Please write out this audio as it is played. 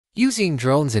Using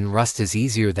drones in Rust is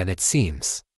easier than it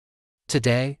seems.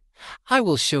 Today, I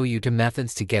will show you 2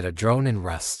 methods to get a drone in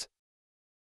Rust.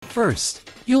 First,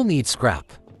 you'll need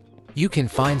scrap. You can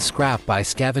find scrap by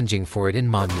scavenging for it in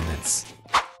monuments.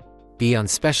 Be on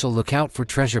special lookout for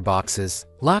treasure boxes,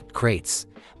 locked crates,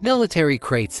 military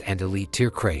crates, and elite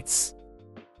tier crates.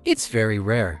 It's very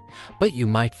rare, but you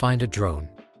might find a drone.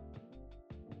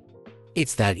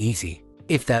 It's that easy.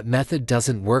 If that method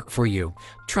doesn't work for you,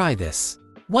 try this.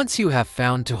 Once you have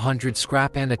found 200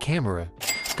 scrap and a camera,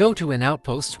 go to an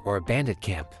outpost or a bandit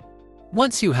camp.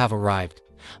 Once you have arrived,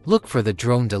 look for the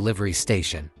drone delivery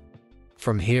station.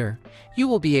 From here, you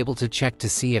will be able to check to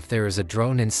see if there is a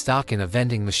drone in stock in a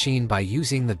vending machine by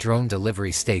using the drone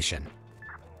delivery station.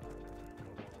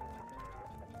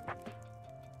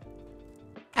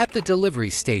 At the delivery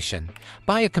station,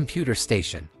 buy a computer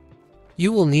station.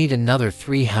 You will need another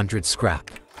 300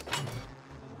 scrap.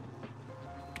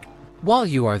 While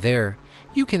you are there,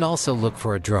 you can also look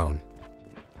for a drone.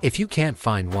 If you can't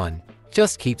find one,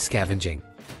 just keep scavenging.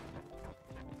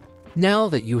 Now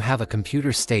that you have a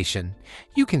computer station,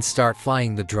 you can start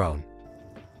flying the drone.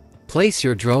 Place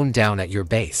your drone down at your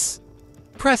base.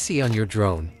 Press E on your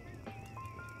drone.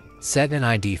 Set an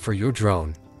ID for your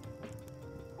drone.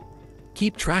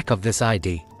 Keep track of this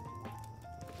ID.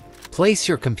 Place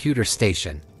your computer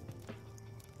station.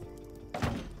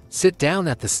 Sit down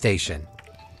at the station.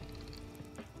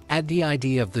 Add the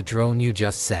ID of the drone you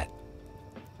just set.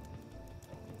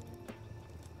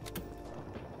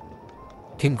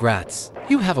 Congrats,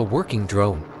 you have a working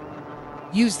drone.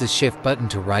 Use the Shift button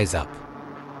to rise up.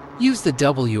 Use the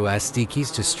WSD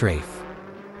keys to strafe.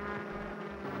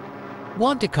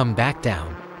 Want to come back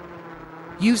down?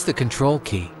 Use the Control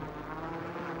key.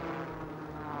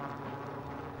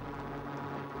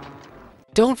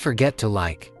 Don't forget to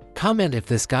like, comment if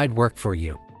this guide worked for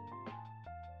you.